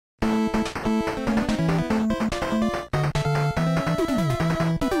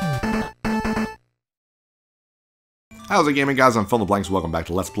How's it gaming, guys? I'm Phil the Blanks. Welcome back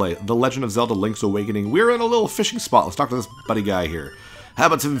to Let's Play The Legend of Zelda Link's Awakening. We're in a little fishing spot. Let's talk to this buddy guy here. How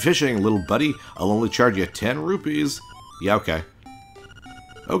about some fishing, little buddy? I'll only charge you 10 rupees. Yeah, okay.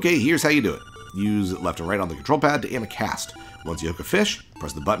 Okay, here's how you do it. Use left and right on the control pad to aim a cast. Once you hook a fish,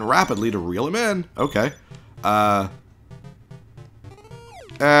 press the button rapidly to reel him in. Okay.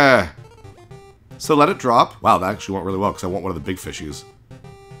 So let it drop. Wow, that actually went really well because I want one of the big fishies.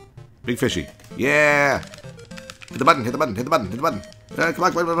 Big fishy. Yeah! Hit the button, hit the button, hit the button, hit the button. Come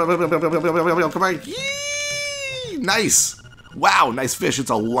on, come on. Yee! Nice! Wow, nice fish. It's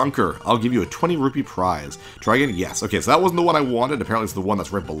a lunker. I'll give you a 20 rupee prize. Try again? Yes. Okay, so that wasn't the one I wanted. Apparently it's the one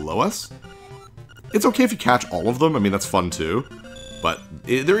that's right below us. It's okay if you catch all of them. I mean, that's fun too. But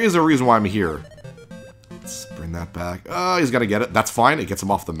there is a reason why I'm here. Let's bring that back. Oh, he's gonna get it. That's fine. It gets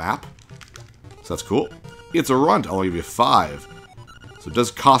him off the map. So that's cool. It's a runt. I'll give you 5. So it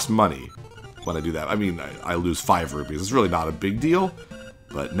does cost money when I do that. I mean, I lose 5 rupees. It's really not a big deal.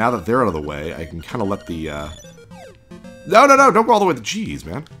 But now that they're out of the way, I can kind of let the... No, no, no! Don't go all the way to... Jeez,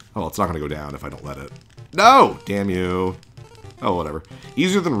 man. Oh, it's not going to go down if I don't let it. No! Damn you. Oh, whatever.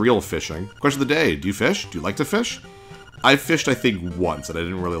 Easier than real fishing. Question of the day. Do you fish? Do you like to fish? I fished, I think, once, and I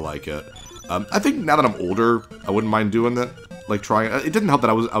didn't really like it. I think now that I'm older, I wouldn't mind doing that. Like, trying... It didn't help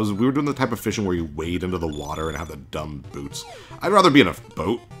that we were doing the type of fishing where you wade into the water and have the dumb boots. I'd rather be in a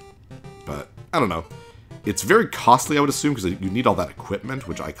boat. But, I don't know. It's very costly, I would assume, because you need all that equipment,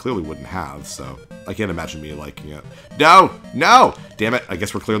 which I clearly wouldn't have, so I can't imagine me liking it. No! No! Damn it, I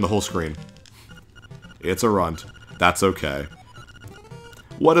guess we're clearing the whole screen. It's a runt. That's okay.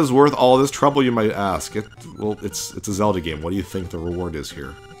 What is worth all this trouble, you might ask? Well, it's a Zelda game. What do you think the reward is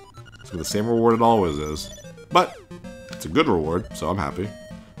here? It's the same reward it always is. But, it's a good reward, so I'm happy.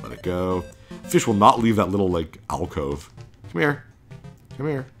 Let it go. Fish will not leave that little, like, alcove. Come here. Come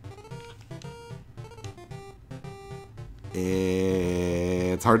here.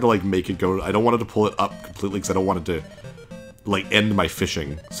 And it's hard to, like, make it go. I don't want it to pull it up completely because I don't want it to, like, end my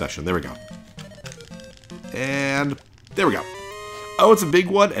fishing session. There we go. And there we go. Oh, it's a big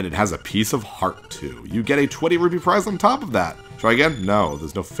one, and it has a piece of heart, too. You get a 20 rupee prize on top of that. Try again? No,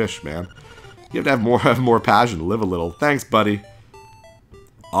 there's no fish, man. You have to have more passion, live a little. Thanks, buddy.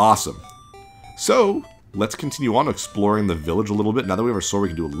 Awesome. So, let's continue on exploring the village a little bit. Now that we have our sword, we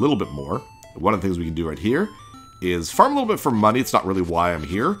can do a little bit more. One of the things we can do right here is farm a little bit for money. It's not really why I'm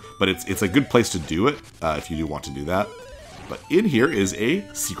here, but it's a good place to do it, if you do want to do that. But in here is a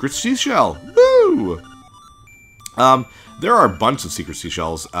secret seashell. Woo! There are a bunch of secret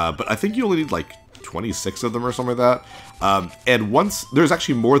seashells, but I think you only need like 26 of them or something like that. And once, there's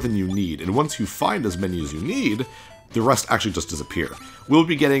actually more than you need, and once you find as many as you need, the rest actually just disappear. We'll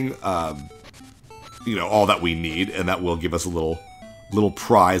be getting, you know, all that we need, and that will give us a little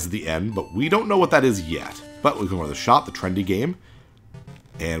prize at the end, but we don't know what that is yet. But we can go to the shop, the trendy game,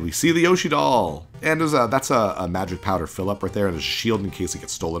 and we see the Yoshi doll. And there's that's a magic powder fill-up right there, and there's a shield in case it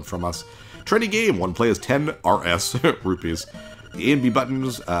gets stolen from us. Trendy game, one play is 10 RS rupees. The A and B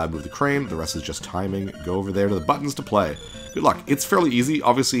buttons move the crane, the rest is just timing. Go over there to the buttons to play. Good luck. It's fairly easy.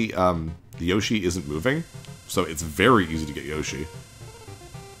 Obviously, the Yoshi isn't moving, so it's very easy to get Yoshi.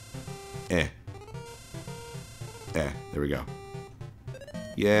 There we go.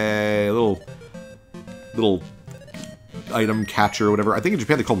 Yay, little item catcher or whatever. I think in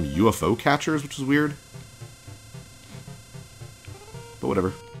Japan they call them UFO catchers, which is weird. But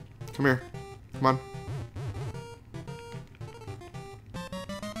whatever. Come here. Come on.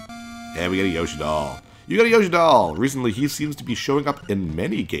 And we got a Yoshi doll. You got a Yoshi doll! Recently, he seems to be showing up in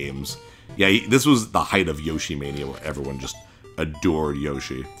many games. Yeah, this was the height of Yoshi Mania, where everyone just adored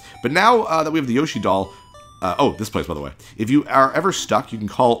Yoshi. But now that we have the Yoshi doll... oh, this place, by the way. If you are ever stuck, you can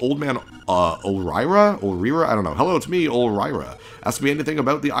call Old Man Olrira? I don't know. Hello, it's me, Olrira. Ask me anything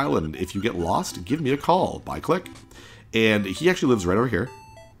about the island. If you get lost, give me a call. Bye, click. And he actually lives right over here.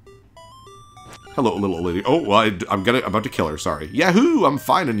 Hello, little old lady. Oh, well, I'm about to kill her. Sorry. Yahoo! I'm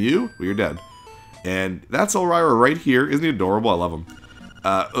finding you. Well, you're dead. And that's Olrira right here. Isn't he adorable? I love him.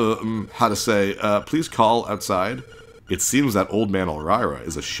 How to say, please call outside. It seems that Old Man Olrira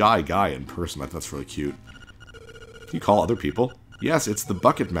is a shy guy in person. I think that's really cute. Can you call other people? Yes, it's the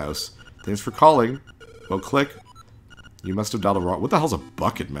Bucket Mouse. Thanks for calling. Well, click. You must have dialed the wrong... What the hell's a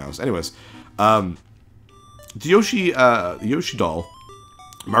Bucket Mouse? Anyways, the Yoshi doll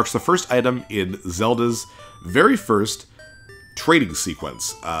marks the first item in Zelda's very first trading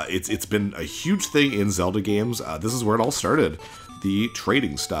sequence. It's been a huge thing in Zelda games. This is where it all started. The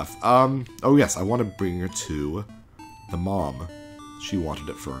trading stuff. Oh yes, I want to bring her to the mom. She wanted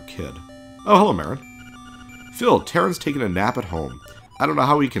it for her kid. Oh, hello, Marin. Phil, Taryn's taking a nap at home. I don't know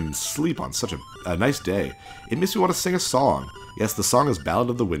how we can sleep on such a nice day. It makes me want to sing a song. Yes, the song is Ballad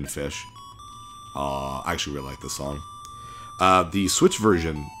of the Windfish. I actually really like this song. The Switch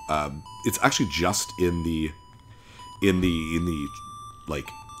version, it's actually just in the like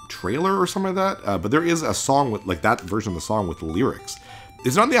trailer or something like that. But there is a song with like that version of the song with lyrics.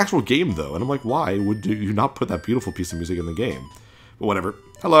 It's not in the actual game though, and I'm like, why would you not put that beautiful piece of music in the game? But whatever.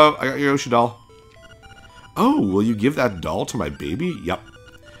 Hello, I got your Yoshi doll. Oh, will you give that doll to my baby? Yep.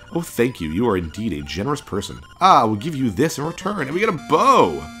 Oh, thank you. You are indeed a generous person. I will give you this in return, and we get a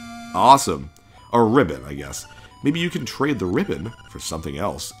bow. Awesome. Or a ribbon, I guess. Maybe you can trade the ribbon for something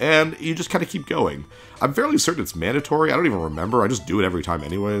else, and you just kind of keep going. I'm fairly certain it's mandatory. I don't even remember. I just do it every time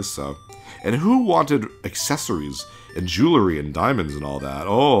anyways, so. And who wanted accessories and jewelry and diamonds and all that?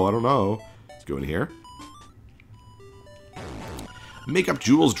 Oh, I don't know. Let's go in here. Makeup,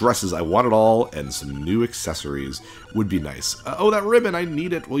 jewels, dresses, I want it all, and some new accessories would be nice. Oh, that ribbon, I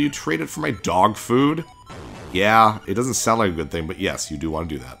need it. Will you trade it for my dog food? Yeah, it doesn't sound like a good thing, but yes, you do want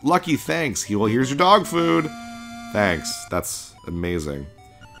to do that. Lucky, thanks. Well, here's your dog food. Thanks. That's amazing.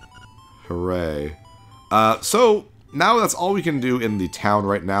 Hooray. So, now that's all we can do in the town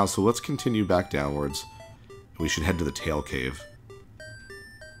right now, so let's continue back downwards. We should head to the Tail Cave.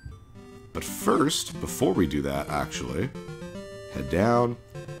 But first, before we do that, actually, head down.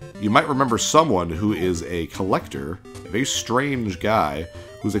 You might remember someone who is a collector, a very strange guy,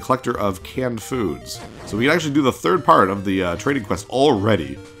 who's a collector of canned foods. So we can actually do the third part of the trading quest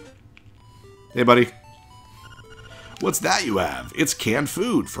already. Hey, buddy. What's that you have? It's canned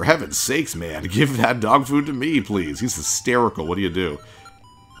food. For heaven's sakes, man. Give that dog food to me, please. He's hysterical. What do?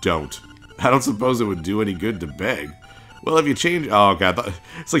 Don't. I don't suppose it would do any good to beg. Well, if you change... Oh, God.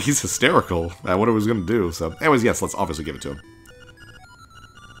 It's like he's hysterical. I wonder what he's going to do. So, anyways, yes, let's obviously give it to him.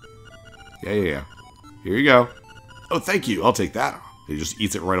 Yeah. Here you go. Oh, thank you. I'll take that. He just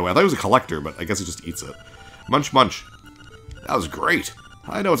eats it right away. I thought he was a collector, but I guess he just eats it. Munch, munch. That was great.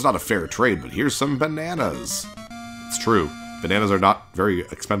 I know it's not a fair trade, but here's some bananas. It's true. Bananas are not very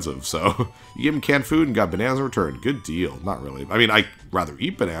expensive, so you give him canned food and got bananas in return. Good deal. Not really. I mean, I'd rather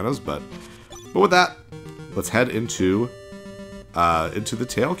eat bananas, but with that, let's head into the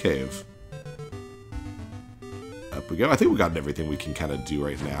Tail Cave. Up we go. I think we got everything we can kind of do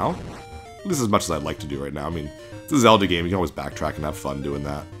right now. This is as much as I'd like to do right now. I mean, it's a Zelda game. You can always backtrack and have fun doing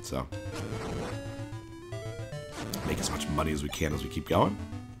that. So, make as much money as we can as we keep going.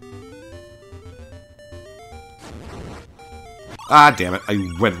 Ah, damn it.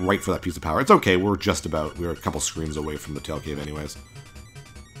 I went right for that piece of power. It's okay. We're a couple screens away from the Tail Cave anyways.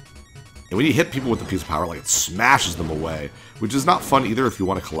 And when you hit people with the piece of power, like, it smashes them away. Which is not fun either if you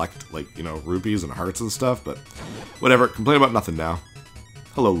want to collect, like, you know, rupees and hearts and stuff. But whatever. Complain about nothing now.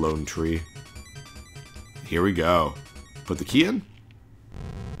 Hello, Lone Tree. Here we go. Put the key in.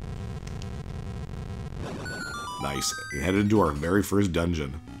 Nice. We headed into our very first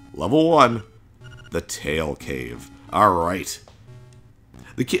dungeon. Level 1. The Tail Cave. Alright.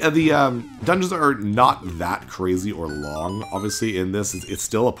 The dungeons are not that crazy or long, obviously, in this. It's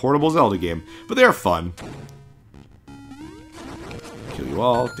still a portable Zelda game, but they're fun. Kill you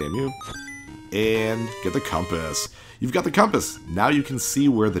all, damn you. And get the compass. You've got the compass. Now you can see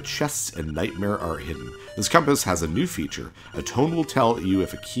where the chests and Nightmare are hidden. This compass has a new feature. A tone will tell you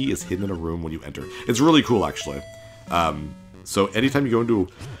if a key is hidden in a room when you enter. It's really cool, actually. So anytime you go into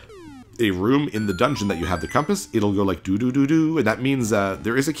a room in the dungeon that you have the compass, it'll go like do-do-do-do, and that means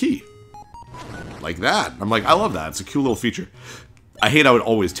there is a key. Like that. I'm like, I love that. It's a cool little feature. I hate how it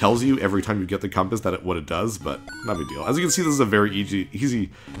always tells you every time you get the compass what it does, but not a big deal. As you can see, this is a very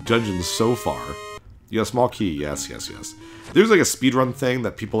easy dungeon so far. You got a small key. Yes. There's like a speedrun thing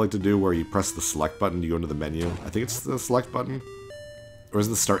that people like to do where you press the select button to go into the menu. I think it's the select button. Or is it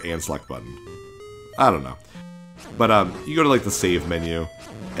the start and select button? I don't know. But you go to like the save menu,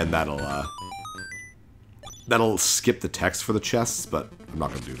 and that'll skip the text for the chests, but I'm not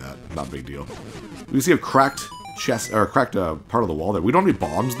going to do that. Not a big deal. We see a cracked chest, or a cracked part of the wall there. We don't have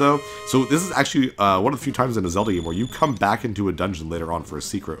any bombs, though. So this is actually one of the few times in a Zelda game where you come back into a dungeon later on for a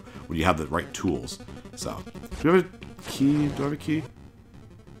secret when you have the right tools. So, do you have a key? Do I have a key?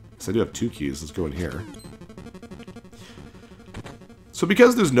 Yes, I do have 2 keys. Let's go in here. So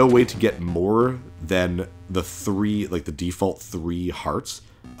because there's no way to get more than the 3, like the default 3 hearts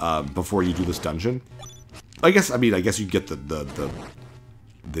before you do this dungeon, I guess you get the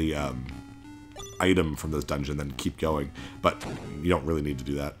item from this dungeon, then keep going. But you don't really need to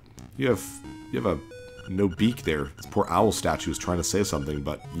do that. You have a no beak there. This poor owl statue is trying to say something,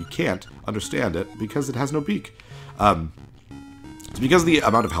 but you can't understand it because it has no beak. It's because of the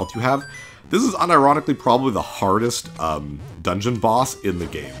amount of health you have. This is unironically probably the hardest dungeon boss in the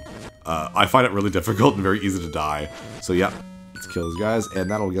game. I find it really difficult and very easy to die. So yeah, let's kill these guys, and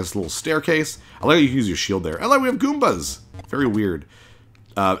that'll get us a little staircase. I like how you can use your shield there. I like we have Goombas. Very weird.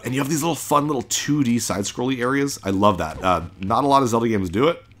 And you have these little fun little 2D side-scrolly areas. I love that. Not a lot of Zelda games do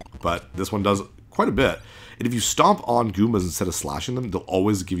it, but this one does quite a bit. And if you stomp on Goombas instead of slashing them, they'll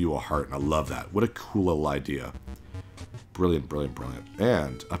always give you a heart, and I love that. What a cool little idea. Brilliant, brilliant, brilliant.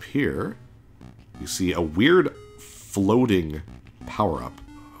 And up here, you see a weird floating power-up.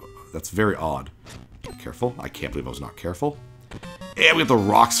 That's very odd. Careful. I can't believe I was not careful. And we have the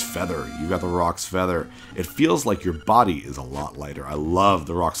Rock's Feather. You got the Rock's Feather. It feels like your body is a lot lighter. I love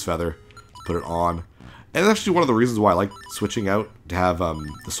the Rock's Feather. Put it on. And that's actually one of the reasons why I like switching out to have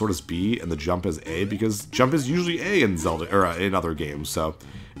the sword as B and the jump as A, because jump is usually A in Zelda or in other games. So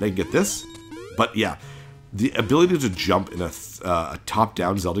they can get this. But yeah, the ability to jump in a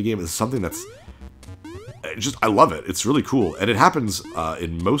top-down Zelda game is something that's just, I love it. It's really cool. And it happens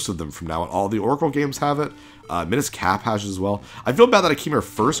in most of them from now on. All the Oracle games have it. Minas Cap has it as well. I feel bad that I came here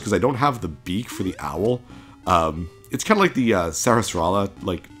first because I don't have the beak for the owl. It's kind of like the Sarasrala,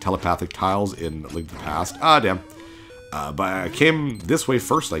 like, telepathic tiles in Link to the Past. Ah, damn. But I came this way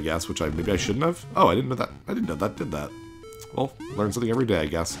first, I guess, which maybe I shouldn't have. Oh, I didn't know that. I didn't know that did that. Well, learn something every day, I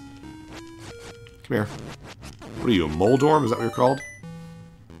guess. Come here. What are you, a Moldorm? Is that what you're called?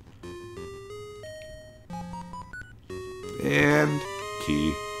 And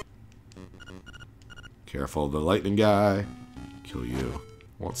key. Careful, the lightning guy. Kill you.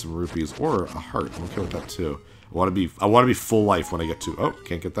 Want some rupees or a heart. I'm okay with that too. I want to be full life when I get to. Oh,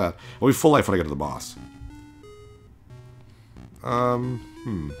 can't get that. I'll be full life when I get to the boss. A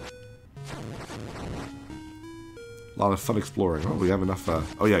lot of fun exploring. Oh, we have enough.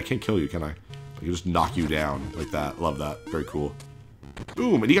 Oh yeah, I can't kill you, can I? I can just knock you down like that. Love that. Very cool.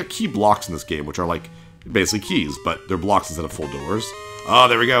 Boom, and you got key blocks in this game, which are like basically keys, but they're blocks instead of full doors. Oh,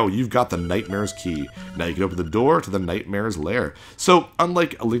 there we go. You've got the Nightmare's key. Now you can open the door to the Nightmare's lair. So,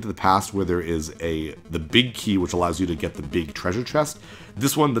 unlike A Link to the Past, where there is the big key, which allows you to get the big treasure chest,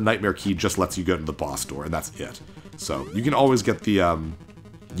 this one, the Nightmare key, just lets you go to the boss door, and that's it. So, you can always get the, you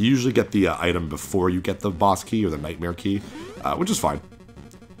usually get the item before you get the boss key or the Nightmare key, which is fine.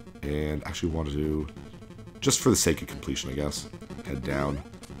 And actually want to do, just for the sake of completion, I guess, head down.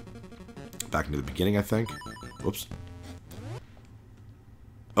 Back into the beginning, I think. Whoops.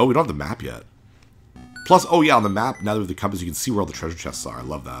 Oh, we don't have the map yet. Plus, oh yeah, on the map, now that we have the compass, you can see where all the treasure chests are. I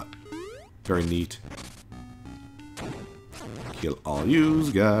love that. Very neat. Kill all yous,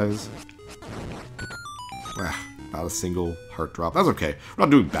 guys. Ah, not a single heart drop. That's okay. We're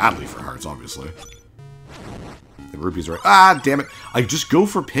not doing badly for hearts, obviously. The rupees are right. Ah, damn it. I just go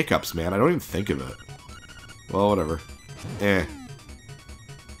for pickups, man. I don't even think of it. Well, whatever. Eh.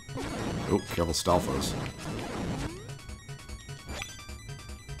 Oh, careful, Stalfos.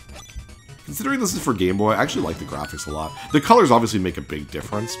 Considering this is for Game Boy, I actually like the graphics a lot. The colors obviously make a big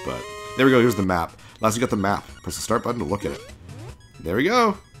difference, but there we go, here's the map. Last you got the map. Press the start button to look at it. There we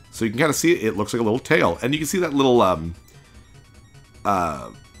go. So you can kind of see it. It looks like a little tail. And you can see that little,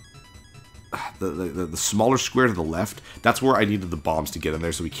 the smaller square to the left. That's where I needed the bombs to get in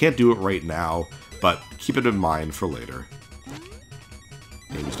there, so we can't do it right now, but keep it in mind for later.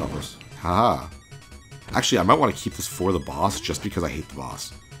 Maybe stop this. Haha. Actually, I might want to keep this for the boss, just because I hate the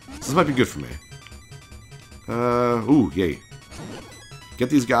boss. This might be good for me. Ooh, yay. Get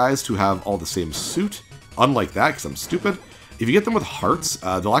these guys to have all the same suit. Unlike that, because I'm stupid. If you get them with hearts,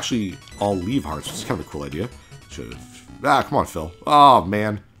 they'll actually all leave hearts, which is kind of a cool idea. Should've... Ah, come on, Phil. Oh,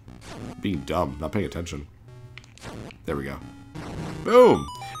 man. Being dumb, not paying attention. There we go. Boom!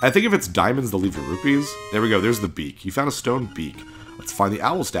 I think if it's diamonds, they'll leave your rupees. There we go, there's the beak. You found a stone beak. Let's find the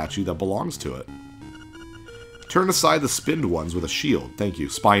owl statue that belongs to it. Turn aside the spinned ones with a shield. Thank you.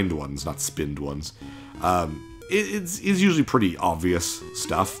 Spined ones, not spinned ones. It's usually pretty obvious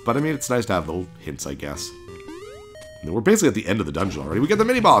stuff, but I mean, it's nice to have little hints, I guess. And we're basically at the end of the dungeon already. We get the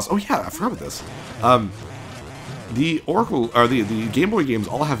mini-boss! Oh yeah, I forgot about this. The Oracle, or the Game Boy games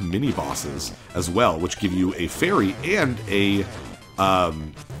all have mini-bosses as well, which give you a fairy and a,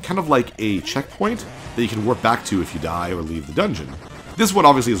 kind of like a checkpoint that you can warp back to if you die or leave the dungeon. This one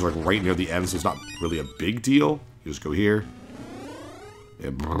obviously is like right near the end, so it's not really a big deal. You just go here.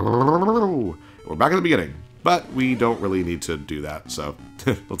 And we're back at the beginning. But we don't really need to do that, so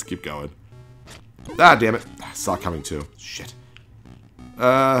let's keep going. Ah, damn it. I saw it coming too. Shit.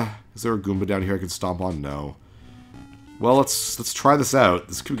 Is there a Goomba down here I can stomp on? No. Well, let's try this out.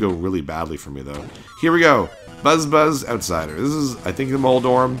 This could go really badly for me, though. Here we go. Buzz Buzz Outsider. This is, I think, the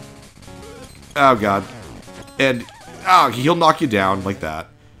Moldorm. Oh, God. And he'll knock you down like that,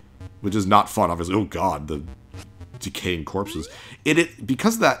 which is not fun, obviously. Oh god, the decaying corpses.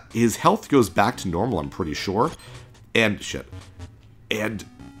 Because of that, his health goes back to normal, I'm pretty sure. And shit. And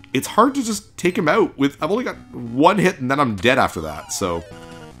it's hard to just take him out with... I've only got one hit and then I'm dead after that, so...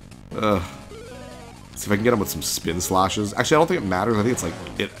 Let's see if I can get him with some spin slashes. Actually, I don't think it matters. I think it's like...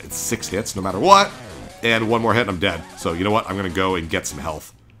 It's 6 hits no matter what. And one more hit and I'm dead. So, you know what? I'm gonna go and get some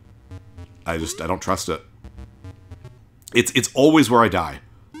health. I don't trust it. It's always where I die.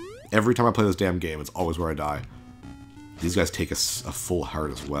 Every time I play this damn game, it's always where I die. These guys take a full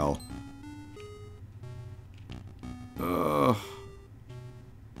heart as well.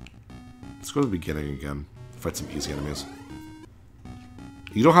 Let's go to the beginning again. Fight some easy enemies.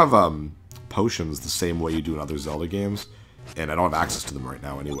 You don't have potions the same way you do in other Zelda games. And I don't have access to them right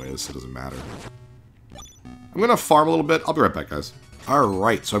now anyways, so it doesn't matter. I'm going to farm a little bit. I'll be right back, guys.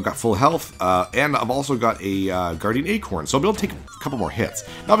 Alright, so I've got full health, and I've also got a Guardian Acorn, so I'll be able to take a couple more hits.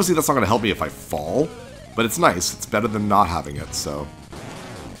 Now, obviously, that's not going to help me if I fall, but it's nice. It's better than not having it, so...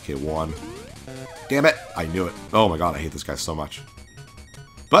 Okay, 1. Damn it! I knew it. Oh my god, I hate this guy so much.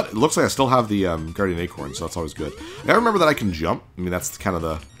 But it looks like I still have the Guardian Acorn, so that's always good. I remember that I can jump. I mean, that's kind of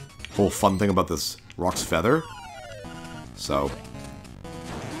the whole fun thing about this Rock's Feather. So...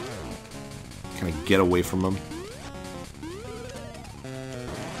 kind of get away from him.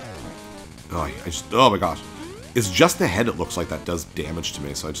 Oh my gosh. It's just the head, it looks like, that does damage to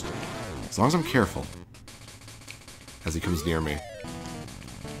me, so as long as I'm careful. As he comes near me.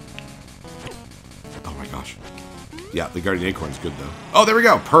 Oh my gosh. Yeah, the Guardian Acorn's good, though. Oh, there we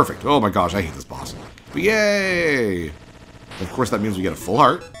go! Perfect! Oh my gosh, I hate this boss. But yay! And of course, that means we get a full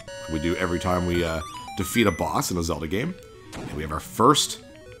heart. We do every time we defeat a boss in a Zelda game. And we have our first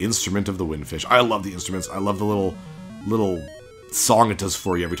instrument of the Windfish. I love the instruments. I love the little song it does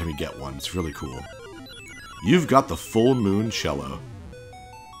for you every time you get one. It's really cool. You've got the Full Moon Cello.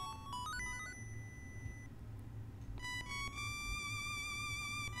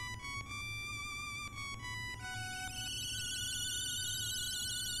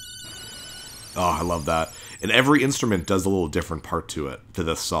 Oh, I love that. And every instrument does a little different part to it, to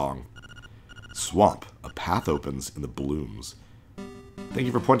this song. Swamp, a path opens in the blooms. Thank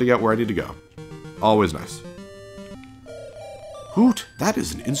you for pointing out where I need to go. Always nice. Hoot, that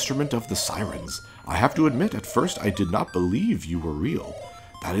is an instrument of the sirens. I have to admit, at first I did not believe you were real.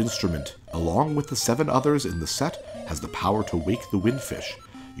 That instrument, along with the 7 others in the set, has the power to wake the Windfish.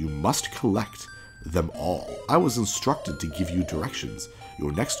 You must collect them all. I was instructed to give you directions.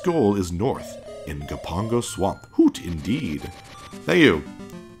 Your next goal is north, in Gapongo Swamp. Hoot, indeed. Thank you.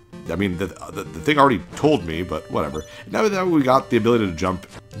 I mean, the thing already told me, but whatever. Now that we got the ability to jump,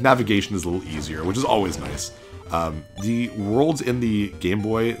 navigation is a little easier, which is always nice. The worlds in the Game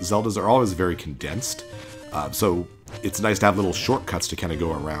Boy Zeldas are always very condensed, so it's nice to have little shortcuts to kind of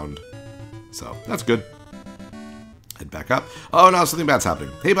go around. So, that's good. Head back up. Oh no, something bad's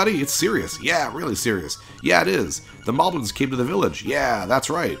happening. Hey buddy, it's serious. Yeah, really serious. Yeah, it is. The Moblins came to the village. Yeah, that's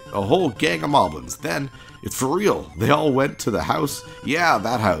right. A whole gang of Moblins. Then, it's for real. They all went to the house. Yeah,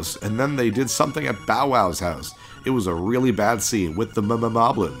 that house. And then they did something at Bow Wow's house. It was a really bad scene with the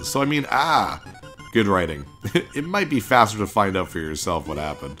Moblins. So I mean, good writing. It might be faster to find out for yourself what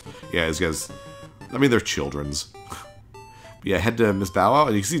happened. Yeah, these guys, I mean, they're children's. Yeah, head to Miss Bow Wow,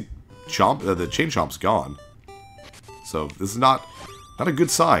 and you can see Chomp, the Chain Chomp's gone. So, this is not a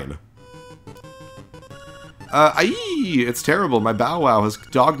good sign. It's terrible. My Bow Wow has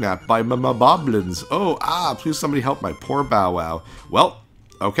dognapped by Moblins. Oh, please somebody help my poor Bow Wow. Well,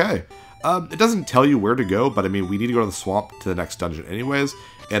 okay. It doesn't tell you where to go, but I mean, we need to go to the swamp to the next dungeon anyways.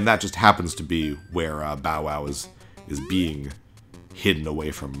 And that just happens to be where Bow Wow is being hidden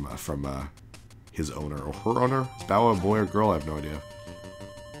away from his owner or her owner. Is Bow Wow a boy or girl? I have no idea.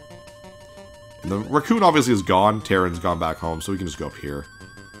 And the raccoon obviously is gone. Terran's gone back home, so we can just go up here.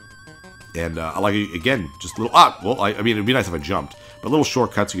 And I like again, just little well, I mean, it'd be nice if I jumped, but little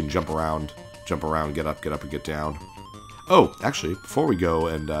shortcuts you can jump around, get up, and get down. Oh, actually, before we go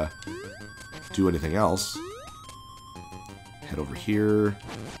and do anything else. Head over here.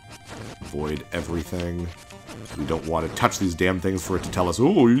 Avoid everything. We don't want to touch these damn things for it to tell us,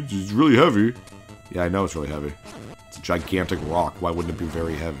 oh, it's really heavy. Yeah, I know it's really heavy. It's a gigantic rock. Why wouldn't it be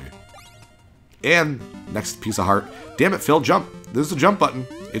very heavy? And next piece of heart. Damn it, Phil, jump. There's the jump button.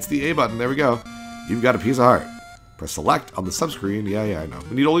 It's the A button. There we go. You've got a piece of heart. Press select on the subscreen. Yeah, I know.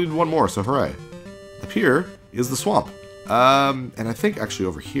 We only need one more, so hooray. Up here is the swamp. And I think actually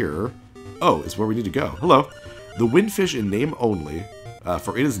over here, is where we need to go. Hello. The Windfish in name only,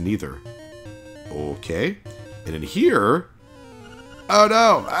 for it is neither. Okay. And in here, Oh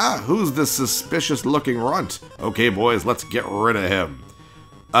no! Ah, who's this suspicious looking runt? Okay, boys, let's get rid of him.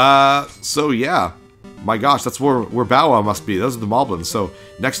 So yeah. My gosh, that's where Bow Wow must be. Those are the Moblins. So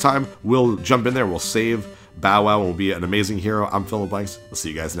next time, we'll jump in there, we'll save Bow Wow, and we'll be an amazing hero. I'm Phil Blanks. We'll see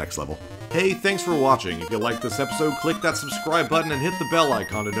you guys next level. Hey, thanks for watching. If you liked this episode, click that subscribe button and hit the bell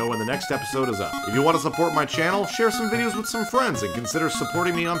icon to know when the next episode is up. If you want to support my channel, share some videos with some friends and consider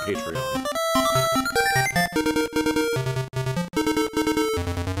supporting me on Patreon.